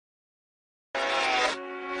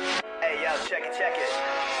Check it.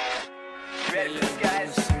 You ready for this,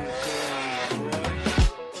 guys?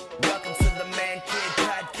 Welcome to the Man Kid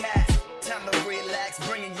Podcast. Time to relax,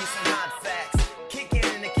 bringing you some hot facts. Kicking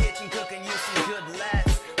in the kitchen, cooking you some good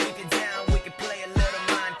laughs. We get down, we can play a little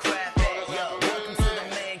Minecraft. Yo, welcome to the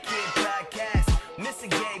Man Kid Podcast. Mr.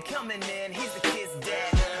 Gabe coming in, he's the kid's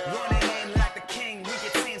dad. Running in like the king, we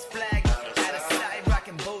get team's flag. Out of sight,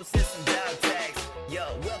 rocking boots and some dog tags. Yo,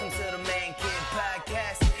 welcome to the Man Kid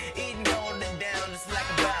Podcast. Eating, holding down just like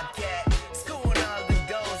a bobcat. Schooling all the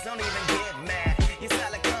goals, don't even get mad. You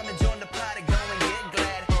sound like come and join the party, go and get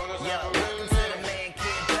glad. Yo, welcome to the Man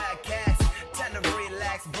Kid Podcast. Time to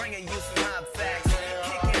relax, bringing you some hot facts.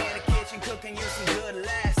 Kicking in the kitchen, cooking you some good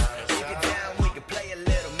laughs. Stick it down, we can play a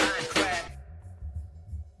little Minecraft.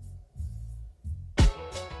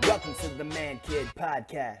 Welcome to the Man Kid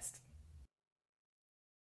Podcast.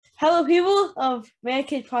 Hello, people of Man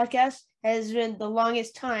Kid Podcast. Has been the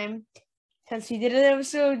longest time since we did an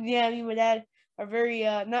episode. Yeah, me and my dad are very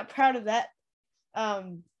not proud of that. I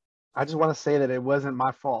just want to say that it wasn't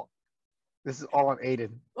my fault. This is all on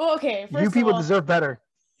Aiden. Well, okay. First You of people all, deserve better.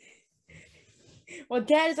 well,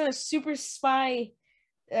 Dad is on a super spy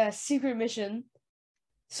secret mission,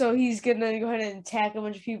 so he's gonna go ahead and attack a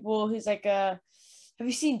bunch of people. He's like, have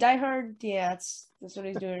you seen Die Hard? Yeah, that's what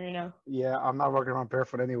he's doing right now. Yeah, I'm not walking around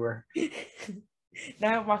barefoot anywhere.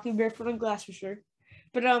 Not walking barefoot on glass for sure.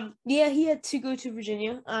 But yeah, he had to go to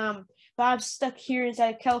Virginia. Bob's stuck here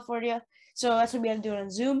inside of California, so that's what we have to do it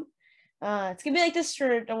on Zoom. It's gonna be like this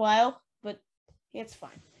for a while, but yeah, it's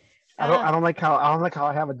fine. I don't like how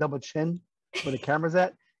I have a double chin where the camera's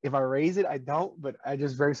at. If I raise it, I don't, but I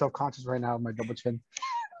just very self-conscious right now of my double chin.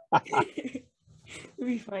 You'll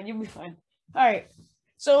be fine. You'll be fine. All right.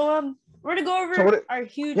 So we're gonna go over our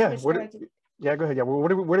huge. Yeah, go ahead. Yeah,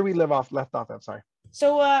 where do we left off? I'm sorry.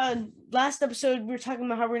 So last episode we were talking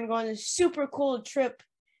about how we're gonna go on this super cool trip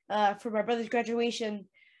for my brother's graduation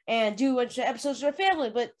and do a bunch of episodes with our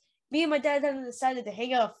family. But me and my dad then decided to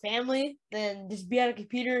hang out with family than just be on a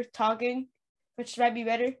computer talking, which might be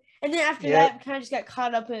better. And then after that, we kind of just got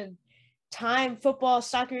caught up in time, football,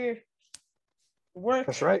 soccer, work.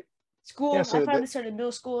 That's right. School. Yeah, so I finally started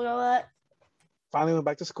middle school and all that. Finally went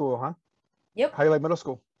back to school, huh? Yep. How you like middle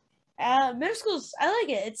school? Middle school's, I like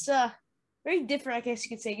it. It's very different, I guess you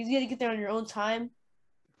could say, because you got to get there on your own time,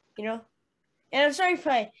 you know. And I'm sorry if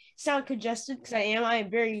I sound congested, because I am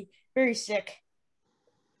very, very sick.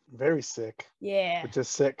 Very sick. Yeah. But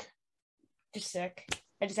just sick. Just sick.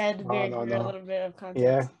 I just had to No. a little bit of context.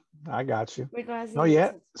 Yeah, I got you. Wait, no, Oh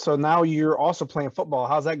yeah. So now you're also playing football.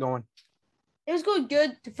 How's that going? It was going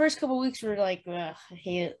good. The first couple of weeks were like, ugh, I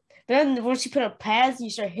hate it. But then once you put up pads and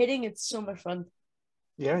you start hitting, it's so much fun.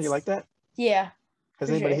 Yeah, you like that? Yeah. Has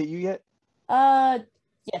for anybody sure. hit you yet?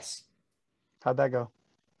 Yes. How'd that go?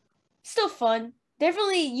 Still fun.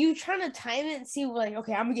 Definitely, you trying to time it and see, like,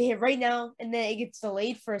 okay, I'm gonna get hit right now, and then it gets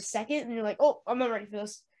delayed for a second, and you're like, oh, I'm not ready for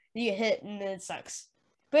this. Then you get hit, and then it sucks.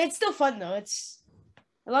 But it's still fun though. It's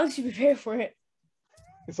as long as you prepare for it.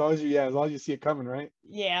 As long as you see it coming, right?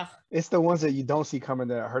 Yeah, It's the ones that you don't see coming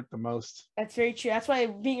that hurt the most. that's very true. That's why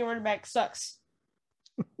being a running back sucks.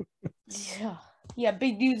 Yeah,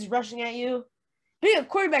 big dudes rushing at you. Being a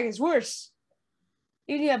quarterback is worse.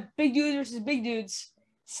 Even you have big dudes versus big dudes.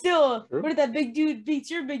 Still, True. what if that big dude beats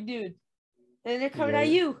your big dude? Then they're coming at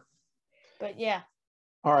Yeah. you. But yeah.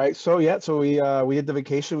 All right, so we did the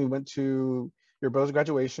vacation. We went to your brother's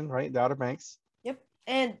graduation, right? The Outer Banks. Yep.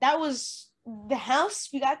 And that was the house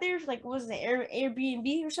we got there. Like, what was it,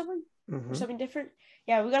 Airbnb or something? Mhm. Or something different?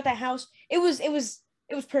 Yeah, we got that house. It was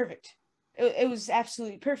perfect. It was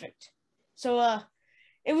absolutely perfect. So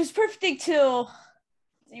it was perfect until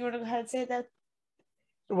you want to go ahead and say that?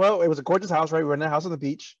 Well, it was a gorgeous house, right? We were in a house on the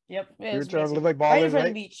beach. Yep. We were trying to live like right in ballers, front of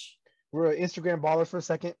right? the beach. We were Instagram ballers for a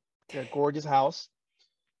second. A gorgeous house.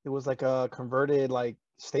 It was like a converted like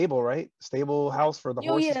stable, right? Stable house for the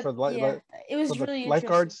horses, for the it was for the really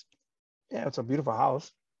lifeguards. Yeah, it's a beautiful house.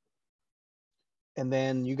 And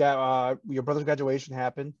then you got your brother's graduation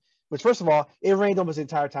happened, which first of all, it rained almost the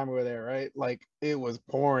entire time we were there, right? Like it was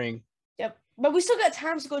pouring. Yep. But we still got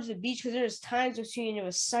times to go to the beach because there's times between it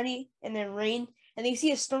was sunny and then rain, and then you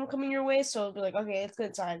see a storm coming your way, so it'll be like, okay, let's go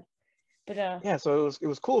inside. But Yeah, so it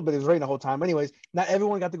was cool, but it was raining the whole time. Anyways, not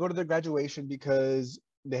everyone got to go to their graduation because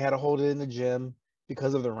they had to hold it in the gym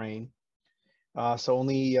because of the rain. So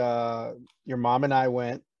only your mom and I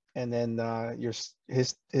went, and then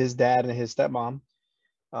his dad and his stepmom.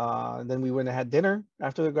 Then we went and had dinner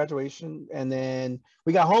after the graduation, and then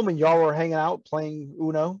we got home and y'all were hanging out playing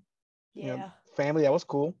Uno. yeah. You know, family, that was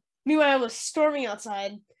cool. Meanwhile, it was storming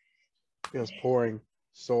outside. It was pouring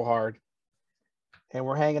so hard. and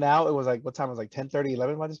we're hanging out. It was like what time? It was like 10:30,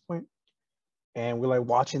 11 by this point, and we're like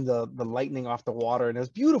watching the lightning off the water, and it was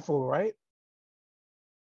beautiful, right?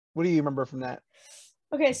 What do you remember from that?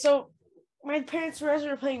 Okay, so my parents were as we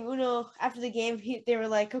were playing Uno after the game. They were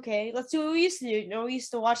like, "Okay, let's do what we used to do. You know, we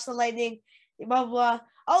used to watch the lightning, blah blah blah."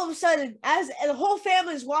 All of a sudden, as and the whole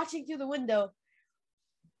family is watching through the window.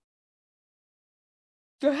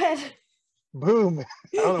 Go ahead. Boom! I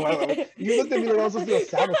don't know why you looked at me like I was supposed to do a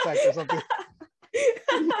sound effect or something.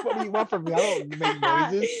 What do you want from me? I don't make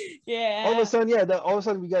noises. Yeah. All of a sudden, yeah. All of a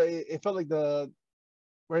sudden, we got. It felt like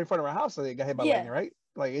right in front of our house. So it got hit by lightning, right?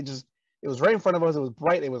 Like it was right in front of us. It was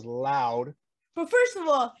bright. It was loud. But first of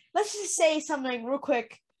all, let's just say something real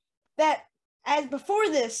quick. That as before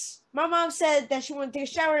this, my mom said that she wanted to take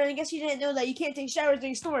a shower, and I guess you didn't know that you can't take showers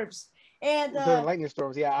during storms. And during lightning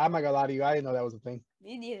storms, yeah, I'm not gonna lie to you. I didn't know that was a thing.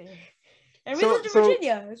 Me neither. And we lived in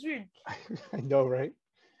Virginia. It's weird. I know, right?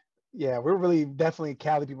 Yeah, we're really definitely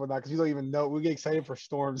Cali people now because we don't even know. We get excited for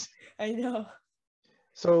storms. I know.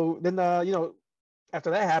 So then, after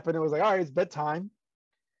that happened, it was like, all right, it's bedtime.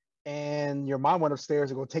 And your mom went upstairs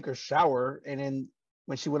to go take her shower. And then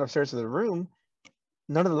when she went upstairs to the room,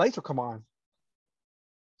 none of the lights would come on.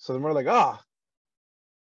 So then we're like,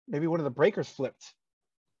 maybe one of the breakers flipped.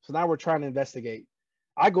 So now we're trying to investigate.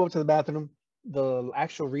 I go up to the bathroom. The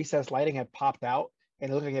actual recessed lighting had popped out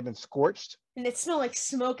and it looked like it had been scorched. And it smelled like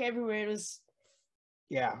smoke everywhere. It was.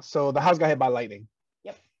 Yeah. So the house got hit by lightning.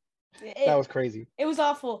 Yep. That was crazy. It was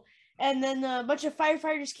awful. And then a bunch of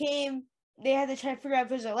firefighters came. They had to try to figure out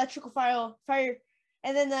if it was an electrical fire.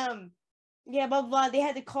 And then, blah, blah, blah. They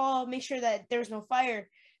had to call, make sure that there was no fire.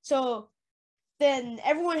 So then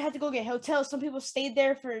everyone had to go get hotels. Some people stayed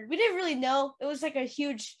there we didn't really know. It was like a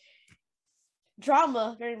huge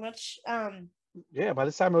drama, very much. Yeah, by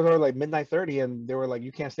this time it was already like midnight 30, and they were like,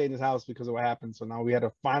 "You can't stay in this house because of what happened." So now we had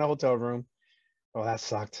to find a hotel room. Oh, that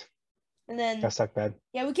sucked. And then that sucked bad.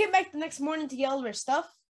 Yeah, we came back the next morning to get all of our stuff,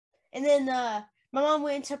 and then my mom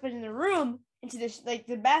went up in the room into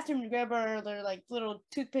the bathroom to grab our little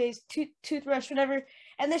toothpaste, toothbrush, whatever.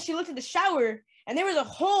 And then she looked at the shower, and there was a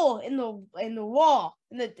hole in the wall,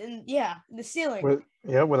 in the ceiling.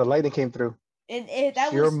 Where the lightning came through. And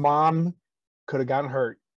your mom could have gotten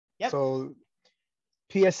hurt. Yep. So,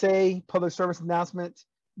 PSA, public service announcement: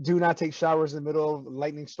 do not take showers in the middle of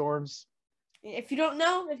lightning storms. If you don't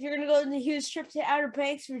know, if you're gonna go on a huge trip to Outer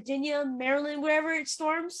Banks, Virginia, Maryland, wherever it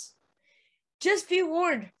storms, just be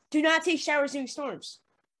warned: do not take showers during storms.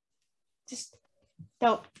 Just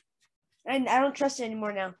don't. And I don't trust it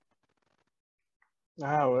anymore now.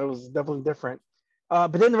 Oh, it was definitely different.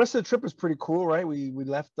 But then the rest of the trip was pretty cool, right? We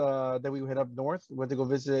left. Then we went up north. We went to go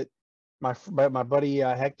visit my buddy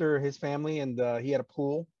Hector, his family, and he had a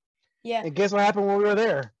pool. Yeah. And guess what happened when we were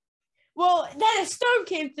there? Well, then a storm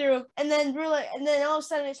came through, and then all of a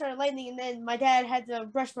sudden it started lightning, and then my dad had to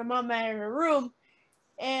rush my mom out of her room,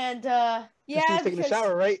 and She was taking a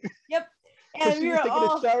shower, right? Yep. And we were taking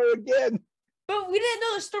a shower again. But we didn't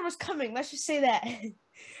know the storm was coming. Let's just say that.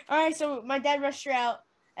 All right, so my dad rushed her out,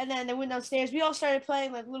 and then they went downstairs. We all started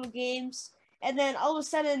playing like little games, and then all of a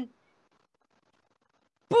sudden,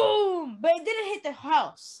 boom! But it didn't hit the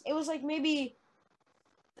house. It was like maybe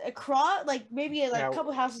across, maybe a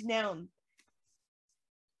couple houses down.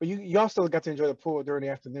 But y'all still got to enjoy the pool during the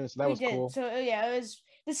afternoon, so that was cool. So yeah, it was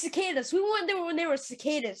the cicadas. We went there when there were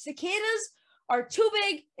cicadas. Cicadas are too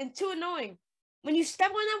big and too annoying. When you step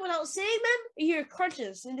on them without seeing them, you hear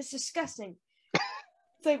crunches, and it's disgusting.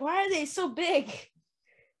 It's like, why are they so big?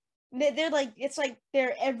 They're like, it's like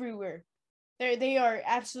they're everywhere. They are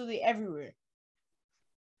absolutely everywhere.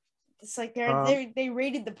 It's like they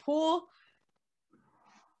raided the pool.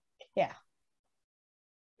 Yeah.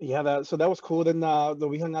 Yeah, so that was cool. Then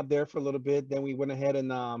we hung out there for a little bit. Then we went ahead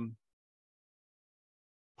and hold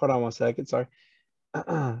on one second. Sorry.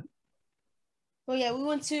 Well, yeah, we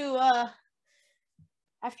went to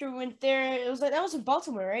after we went there. It was that was in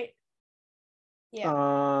Baltimore, right?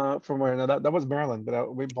 Yeah. From where? No, that was Maryland,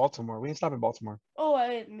 but we Baltimore. We didn't stop in Baltimore. Oh,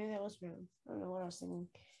 maybe that was Maryland. I don't know what I was thinking.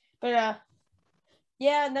 But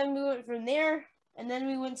yeah, and then we went from there, and then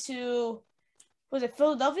we went to, was it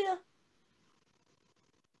Philadelphia?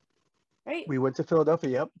 Right? We went to Philadelphia.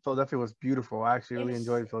 Yep, Philadelphia was beautiful. I actually really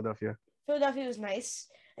enjoyed Philadelphia. Philadelphia was nice,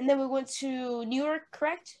 and then we went to New York,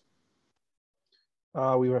 correct?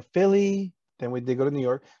 We were Philly. Then we did go to New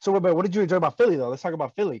York. So, but what did you enjoy about Philly though? Let's talk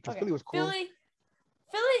about Philly because Philly was cool.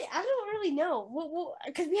 Philly, I don't really know.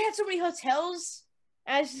 Because we had so many hotels.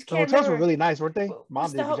 I just The can't hotels remember. were really nice, weren't they?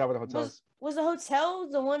 Mom did a good job with the hotels. Was the hotel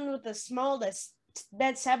the one with the small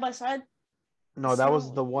bed side by side? No, that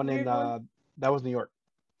was the one in that was New York.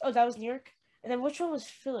 Oh, that was New York. And then which one was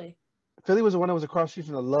Philly? Philly was the one that was across the street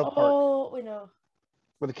from the Love Park Oh, wait, no.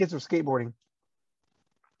 where the kids were skateboarding.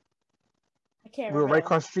 I can't We were remember. right that one.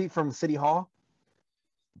 across the street from City Hall.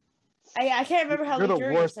 I can't remember how You're the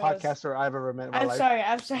luxurious worst that was. podcaster I've ever met in my I'm life.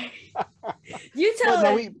 sorry. You tell But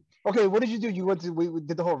no, it. okay. What did you do? You went to we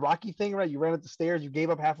did the whole Rocky thing, right? You ran up the stairs. You gave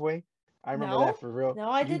up halfway. I remember No. that for real. No,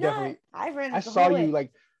 I You did definitely- not. I ran I the saw whole you way.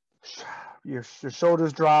 like your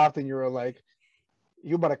shoulders dropped and you were like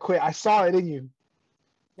you about to quit. I saw it in you.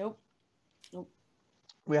 Nope.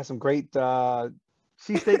 We had some great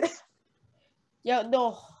cheesesteaks. Yo,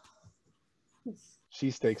 no.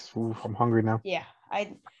 Cheesesteaks. Ooh, I'm hungry now. Yeah,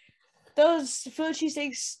 those Philly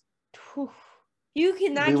cheesesteaks, whew, you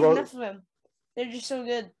cannot We get will- enough of them. They're just so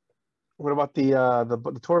good. What about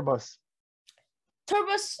the tour bus? Tour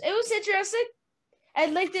bus, it was interesting. I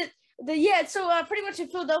liked it. So pretty much in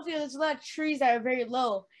Philadelphia, there's a lot of trees that are very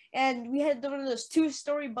low, and we had one of those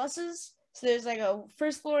 2-story buses. So there's like a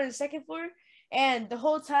first floor and a second floor, and the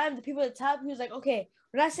whole time the people at the top, he was like, "Okay,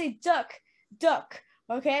 when I say duck, duck,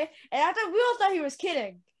 okay?" And I thought we all thought he was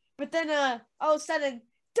kidding, but then all of a sudden,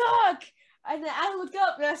 duck, and then I look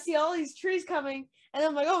up and I see all these trees coming, and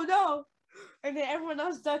I'm like, "Oh no!" And then everyone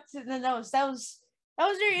else ducked, and then that was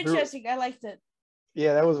very interesting. I liked it.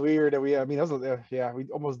 Yeah, that was weird. We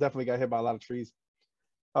almost definitely got hit by a lot of trees.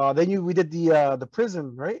 Then we did the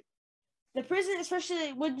prison, right? The prison,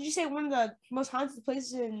 especially, what did you say? One of the most haunted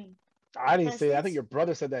places in. I didn't United say that. I States? think your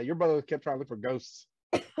brother said that. Your brother kept trying to look for ghosts.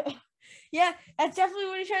 Yeah, that's definitely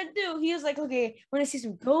what he tried to do. He was like, "Okay, we're gonna see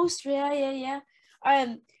some ghosts." Yeah.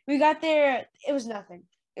 We got there. It was nothing.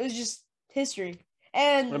 It was just history,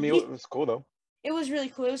 and I mean, it was cool though. it was really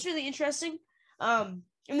cool. It was really interesting.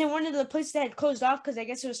 And then one of the places that had closed off because I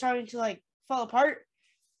guess it was starting to like fall apart.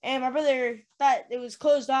 And my brother thought it was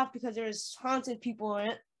closed off because there was haunted people in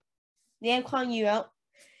it. They had calling you out.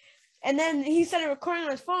 And then he started recording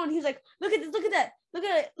on his phone. He was like, "Look at this, look at that, look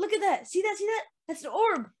at it, look at that. See that? That's an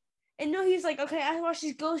orb." And no, he's like, "Okay, I watched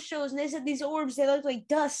these ghost shows and they said these orbs, they look like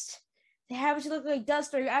dust. They happen to look like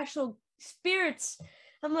dust or actual spirits."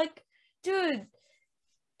 I'm like, "Dude,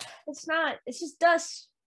 it's not. It's just dust.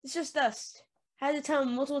 It's just dust." I had to tell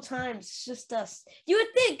him multiple times. It's just dust. You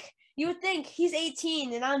would think he's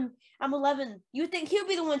 18 and I'm 11. You would think he'll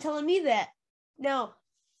be the one telling me that. No.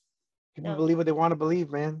 People No. believe what they want to believe,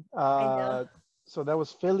 man. I know. So that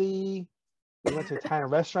was Philly. We went to an Italian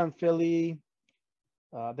restaurant in Philly.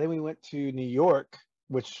 Then we went to New York,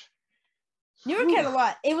 which New York had a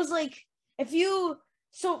lot. It was like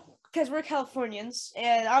because we're Californians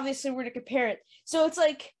and obviously we're to compare it. So it's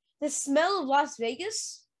like the smell of Las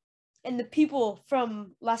Vegas and the people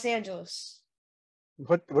from Los Angeles.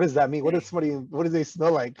 What does that mean? What do they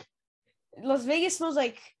smell like? Las Vegas smells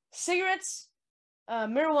like cigarettes,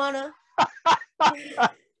 marijuana.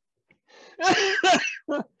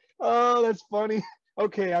 Oh, that's funny.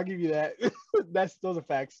 Okay, I'll give you that. Those are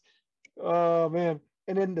facts. Oh man.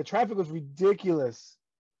 And then the traffic was ridiculous.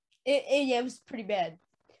 It was pretty bad.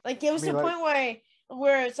 Like it was I mean, to the like- point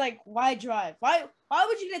where it's like, why drive? Why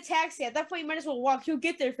would you get a taxi? At that point, you might as well walk. You'll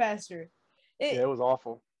get there faster. Yeah, it was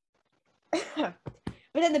awful.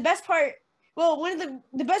 But then the best part, one of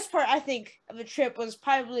the best part I think of the trip was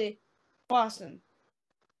probably Boston.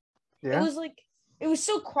 Yeah. It was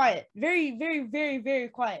so quiet, very, very, very, very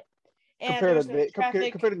quiet. And there was no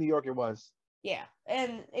traffic. Compared to New York, it was. Yeah,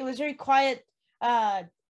 and it was very quiet.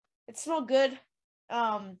 It smelled good.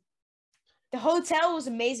 The hotel was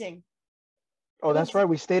amazing. Oh, that's right.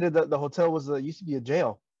 We stayed at the hotel used to be a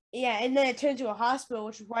jail. Yeah, and then it turned into a hospital,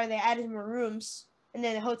 which is why they added more rooms. And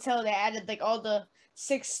then the hotel, they added like all the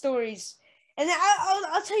 6 stories. And then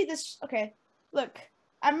I'll tell you this. Okay, look,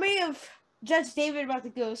 I may have judged David about the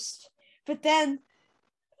ghost, but then,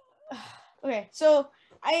 okay, so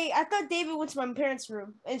I thought David went to my parents'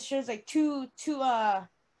 room, and she was like two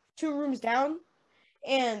rooms down,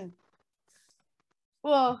 and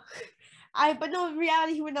well, but no, in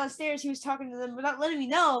reality, he went downstairs. He was talking to them, but not letting me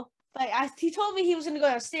know. Like he told me he was gonna go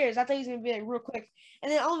downstairs. I thought he was gonna be like real quick,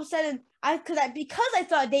 and then all of a sudden, because I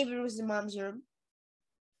thought David was in Mom's room,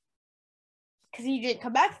 because he didn't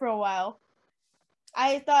come back for a while.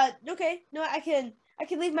 I thought, okay, no, I can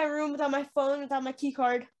leave my room without my phone, without my key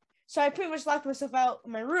card. So I pretty much locked myself out of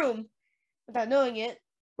my room without knowing it.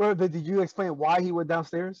 Well, did you explain why he went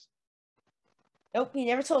downstairs? Nope, he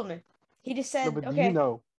never told me. He just said, No, but okay. do you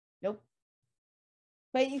know? Nope.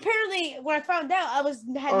 But apparently, when I found out, had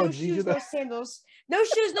Oh, no did you shoes, do no that? sandals,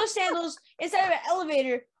 inside of an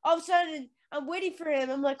elevator. All of a sudden, I'm waiting for him.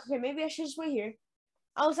 I'm like, okay, maybe I should just wait here.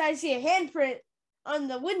 All of a sudden, I see a handprint on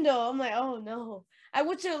the window. I'm like, oh no. I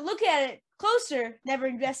went to look at it closer, never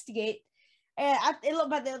investigate. And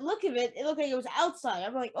by the look of it, it looked like it was outside.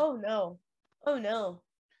 I'm like, oh no. Oh no.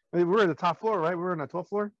 I mean, we're in the top floor, right? We're on the 12th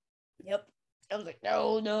floor. Yep. I was like,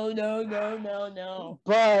 no, no, no, no, no, no.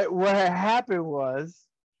 But what had happened was,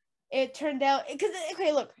 It turned out because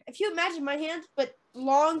okay, look, if you imagine my hand, but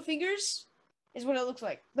long fingers is what it looks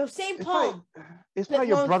like. The same palm. it's probably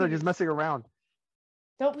your long brother fingers. just messing around.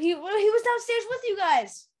 Nope, he was downstairs with you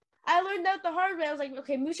guys. I learned out the hard way. I was like,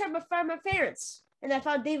 okay, maybe trying to find my parents. And I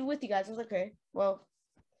found David with you guys. I was like, okay, well.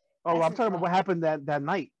 Oh, that's I'm his talking about fault. what happened that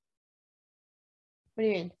night. What do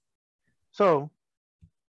you mean? So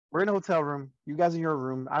we're in a hotel room. You guys in your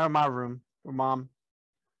room. I'm in my room with mom.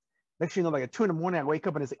 Next thing you know, like at 2 a.m, I wake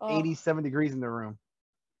up and it's like Oh. 87 degrees in the room.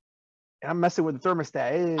 And I'm messing with the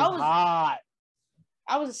thermostat. It is I was- hot.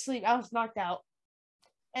 I was asleep. I was knocked out.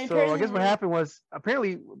 And So I guess what apparently- happened was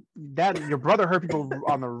apparently that your brother heard people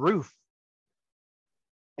on the roof.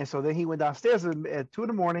 And so then he went downstairs at 2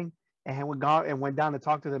 a.m. and went down to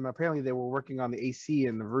talk to them. Apparently they were working on the AC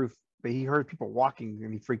in the roof, but he heard people walking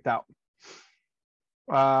and he freaked out.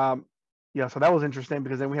 Yeah, so that was interesting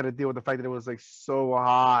because then we had to deal with the fact that it was like so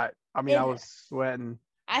hot. I mean, I Yeah. was sweating.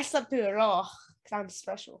 I slept through it all because I'm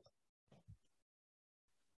special.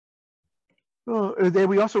 Oh, and then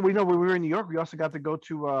we know when we were in New York, we also got to go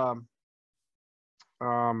to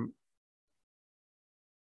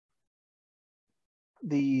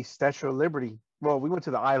the Statue of Liberty. Well, we went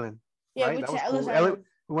to the island. Yeah, Right, we went that to was Ellis cool. Island.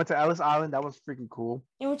 We went to Ellis Island. That was freaking cool.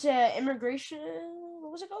 You went to immigration.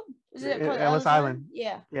 What was it called? Is it called Ellis Island.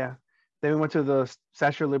 Yeah. Yeah. Then we went to the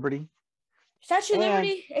Statue of Liberty, Statue of And-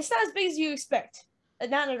 Liberty. It's not as big as you expect.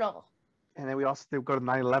 Not at all. and then we also did go to the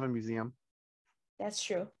 9/11 museum. That's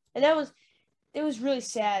true. And it was really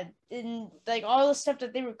sad. And like all the stuff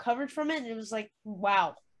that they recovered from it, it was like,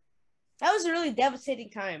 wow. That was a really devastating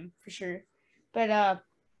time for sure. But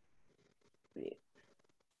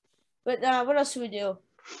what else should we do?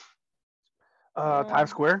 Times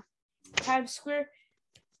Square. Times Square.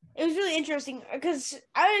 It was really interesting because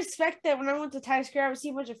I would expect that when I went to Times Square, I would see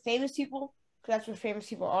a bunch of famous people because that's where famous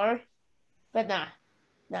people are. But nah.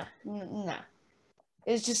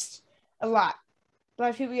 It's just a lot. A lot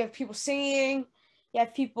of people. You have people singing. You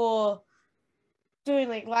have people doing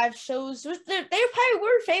like live shows. They probably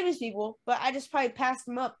were famous people, but I just probably passed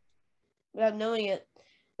them up without knowing it.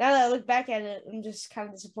 Now that I look back at it, I'm just kind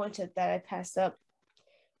of disappointed that I passed up.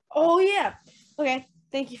 Oh yeah. Okay.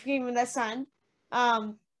 Thank you for giving me that sign.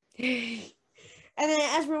 And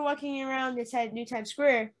then as we're walking around inside New Times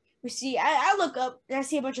Square, we see I look up and I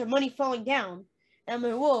see a bunch of money falling down. And I'm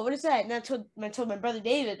like, whoa, what is that? And I told my brother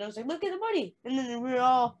David, I was like, look at the money. And then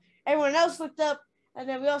everyone else looked up, and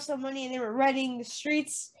then we all saw money, and they were raiding the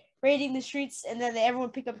streets, and then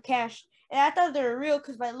everyone picked up cash. And I thought they were real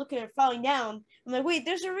because by looking at it falling down, I'm like, wait,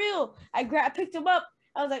 there's a real. I picked them up.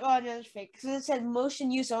 I was like, oh no, it's fake because it said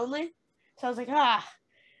motion use only. So I was like, ah.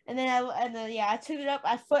 And then I took it up.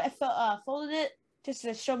 I folded it just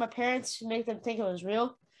to show my parents to make them think it was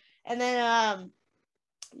real. And then I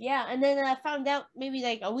found out maybe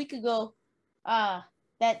like a week ago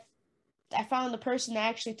that I found the person that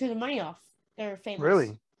actually threw the money off. They're famous.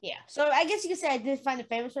 Really? Yeah. So I guess you could say I did find a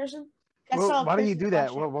famous person. I saw Well, a why did he person do that?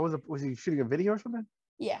 flash What it. was it? Was he shooting a video or something?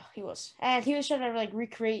 Yeah, he was. And he was trying to like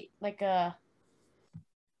recreate like a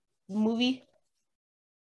movie.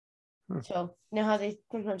 So you know how they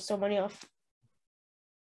sometimes steal money off.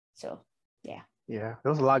 So Yeah,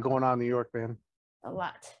 there was a lot going on in New York, man. a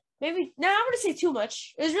lot. Maybe no, I wouldn't say too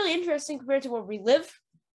much. It was really interesting compared to where we live.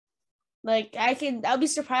 Like I'll be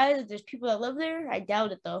surprised if there's people that live there. I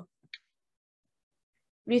doubt it though.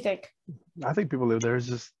 What do you think? I think people live there. It's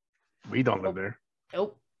just we don't live there.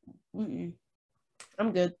 Nope. Mm-mm.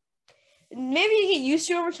 I'm good. Maybe you get used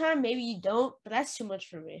to it over time. Maybe you don't, but that's too much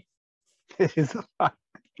for me. It is a lot.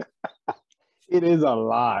 It is a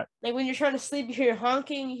lot. Like when you're trying to sleep, you hear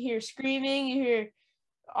honking, you hear screaming, you hear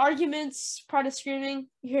arguments, part of screaming.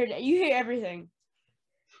 You hear everything.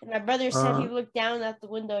 And my brother said he looked down at the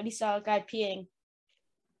window and he saw a guy peeing.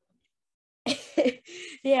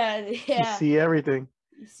 yeah. You see everything.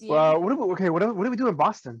 You see Well, everything. what do we do in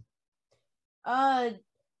Boston?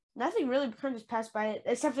 Nothing really because just passed by it,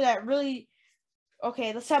 except for that really.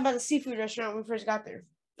 Okay, let's talk about the seafood restaurant when we first got there.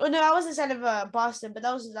 Oh no, I was inside of Boston, but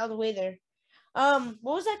that was on the way there. What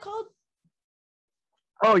was that called?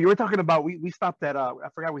 Oh, you were talking about we stopped at I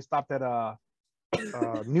forgot we stopped at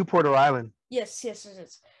Newport, Rhode Island. Yes.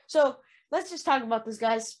 So let's just talk about this,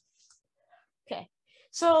 guys. Okay.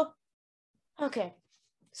 So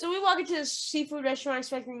we walk into this seafood restaurant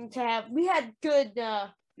expecting to have. We had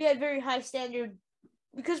very high standard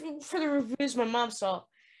because for the reviews my mom saw,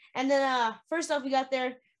 and then first off we got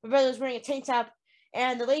there. My brother was wearing a tank top,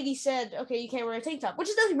 And the lady said, okay, you can't wear a tank top, which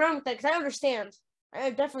is nothing wrong with that because I understand. I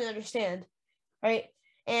definitely understand, right?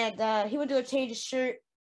 And he went to go change his shirt,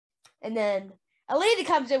 and then a lady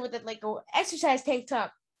comes in with a exercise tank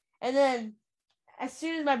top, and then as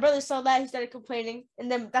soon as my brother saw that, he started complaining, and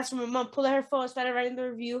then that's when my mom pulled out her phone and started writing the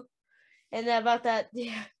review, and then about that,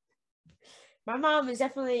 yeah, my mom is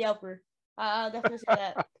definitely a Yelper. I'll definitely say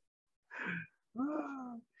that.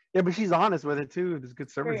 Yeah, but she's honest with it too. There's good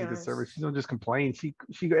service, Very is good service. honest. She don't just complain. She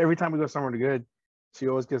every time we go somewhere good, she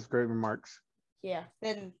always gives great remarks. Yeah,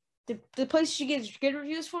 then the place she gives good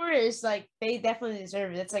reviews for is they definitely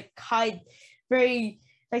deserve it. It's high, very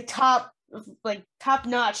top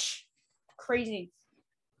notch, crazy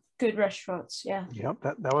good restaurants. Yeah. Yep,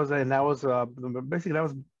 that was basically that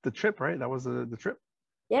was the trip, right? That was the trip.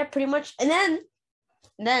 Yeah, pretty much. And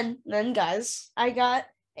then guys, I got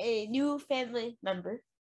a new family member.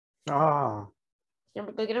 Ah. You want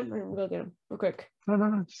me to go get him? Go get him real quick.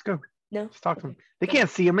 No, just go. No, Just talk to them. They can't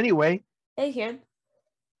see him anyway. They can.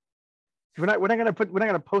 We're not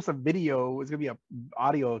gonna post a video. It's gonna be a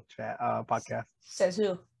audio chat podcast. Says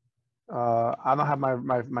who? I don't have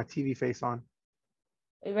my TV face on.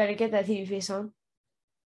 You better get that TV face on.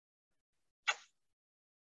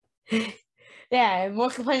 Yeah, I'm more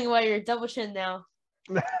complaining about your double chin now.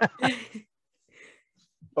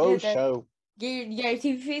 Oh, Get that- show. You got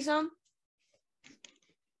your TV face on?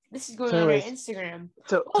 This is going So on our anyways, Instagram.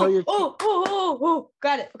 So tell your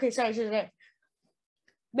Got it. Okay, sorry.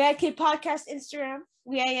 Mad Kid Podcast Instagram.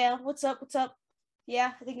 Yeah. What's up?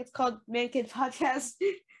 Yeah, I think it's called Mad Kid Podcast.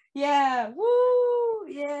 Yeah. Woo.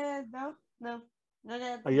 Yeah. No.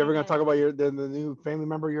 Are you ever gonna talk about the new family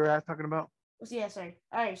member you're talking about? Yeah, sorry.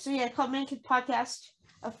 All right. So yeah, it's called Mad Kid Podcast.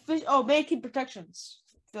 Mad Kid Protections.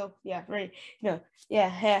 So yeah, right. Yeah.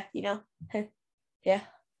 Yeah. Yep.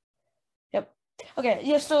 Okay.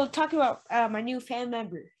 Yeah. So talking about my new fan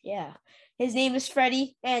member. Yeah. His name is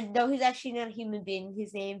Freddy, and no, he's actually not a human being.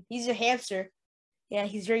 He's a hamster. Yeah,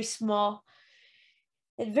 he's very small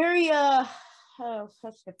and very how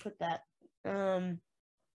should I put that?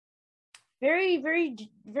 Very, very,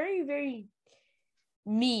 very, very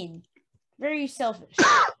mean, very selfish.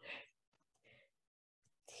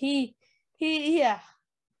 Yeah.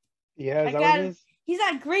 Yeah, I is that got what it him. is? He's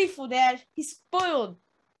not grateful, Dad. He's spoiled.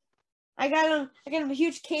 I got him a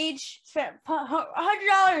huge cage. Spent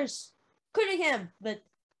 $100 including him, but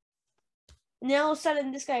now all of a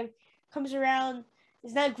sudden this guy comes around,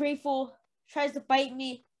 is not grateful, tries to bite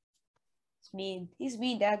me. It's mean. He's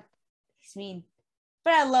mean, Dad. He's mean.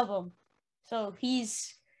 But I love him. So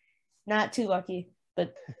he's not too lucky.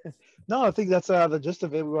 But No, I think that's the gist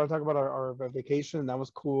of it. We want to talk about our vacation. That was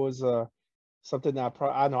cool. It was something that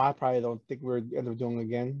I probably don't think we're end up doing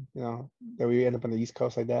again. That we end up on the East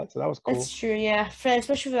Coast like that. So that was cool. that's true, yeah.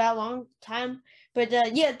 Especially for that long time. But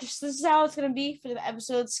yeah, this is how it's gonna be for the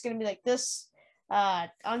episodes. It's gonna be like this,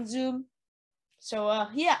 on Zoom. So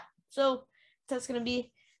yeah. So that's gonna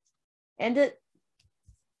be end it.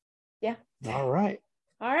 Yeah. All right.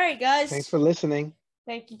 All right, guys. Thanks for listening.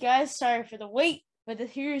 Thank you, guys. Sorry for the wait, but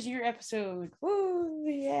here's your episode. Woo!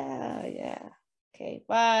 Yeah. Okay.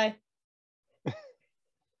 Bye.